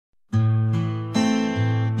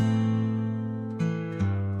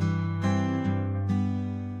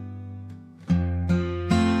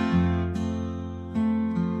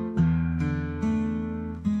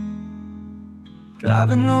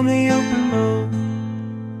Driving on the open road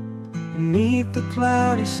beneath the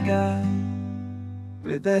cloudy sky,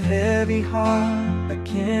 with a heavy heart I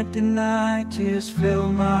can't deny, tears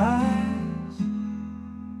fill my eyes.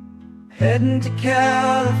 Heading to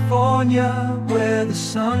California, where the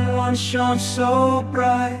sun once shone so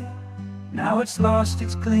bright. Now it's lost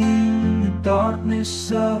its gleam in the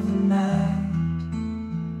darkness of the night.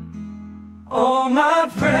 Oh my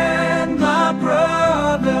friend, my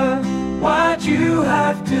brother, why'd you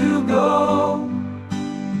have to go?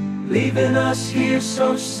 Leaving us here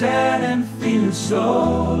so sad and feeling so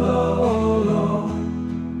low.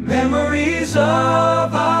 Memories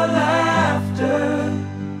of our laughter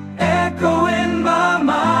echo in my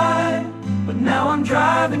mind, but now I'm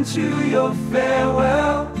driving to your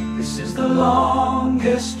farewell. This is the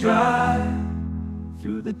longest drive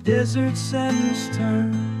through the deserts and the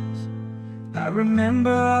turns. I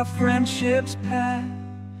remember our friendships past,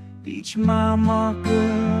 each mile marker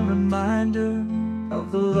a reminder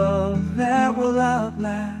of the love that will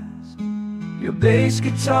outlast. Your bass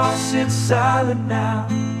guitar sits silent now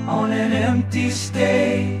on an empty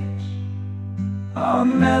stage. Our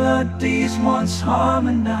melodies once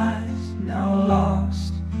harmonized, now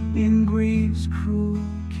lost in grief's cruel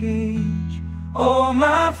cage. Oh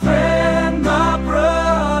my friend, my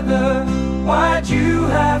brother, why'd you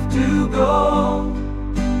have to go?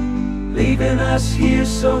 Leaving us here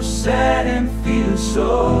so sad and feel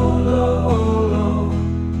so low.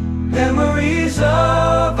 Memories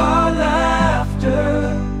of our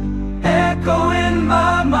laughter echo in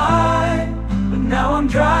my mind, but now I'm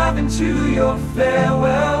driving to your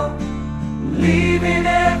farewell, leaving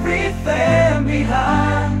everything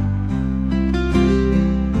behind.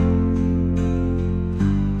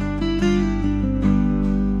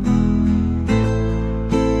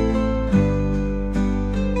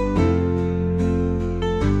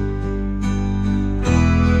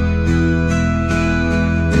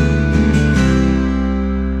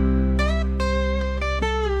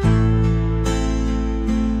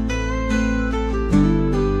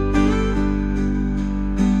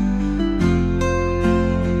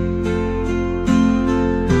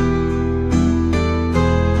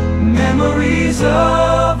 Memories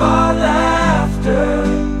of our laughter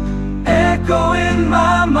echo in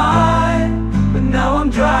my mind, but now I'm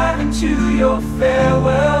driving to your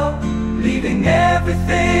farewell, leaving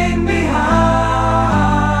everything behind.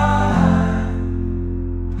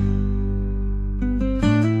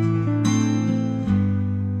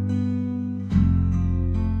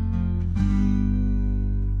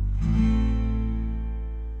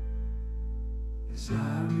 As I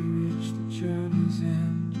reach the journey's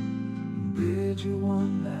end, bid you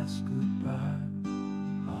one last goodbye,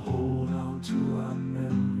 I hold on to our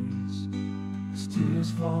memories as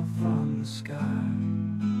tears fall from the sky.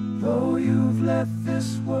 Though you've left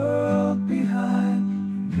this world behind,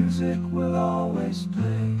 music will always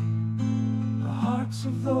play the hearts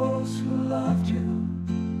of those who loved you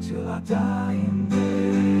till our dying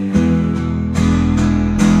day.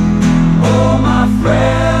 Oh my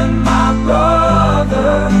friend, my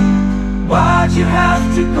brother, why'd you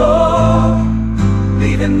have to go?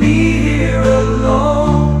 Leaving me here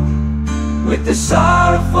alone with the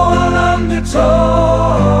sorrowful undertow.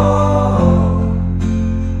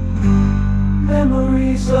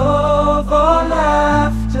 Memories of our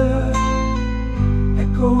laughter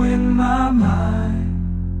echo in my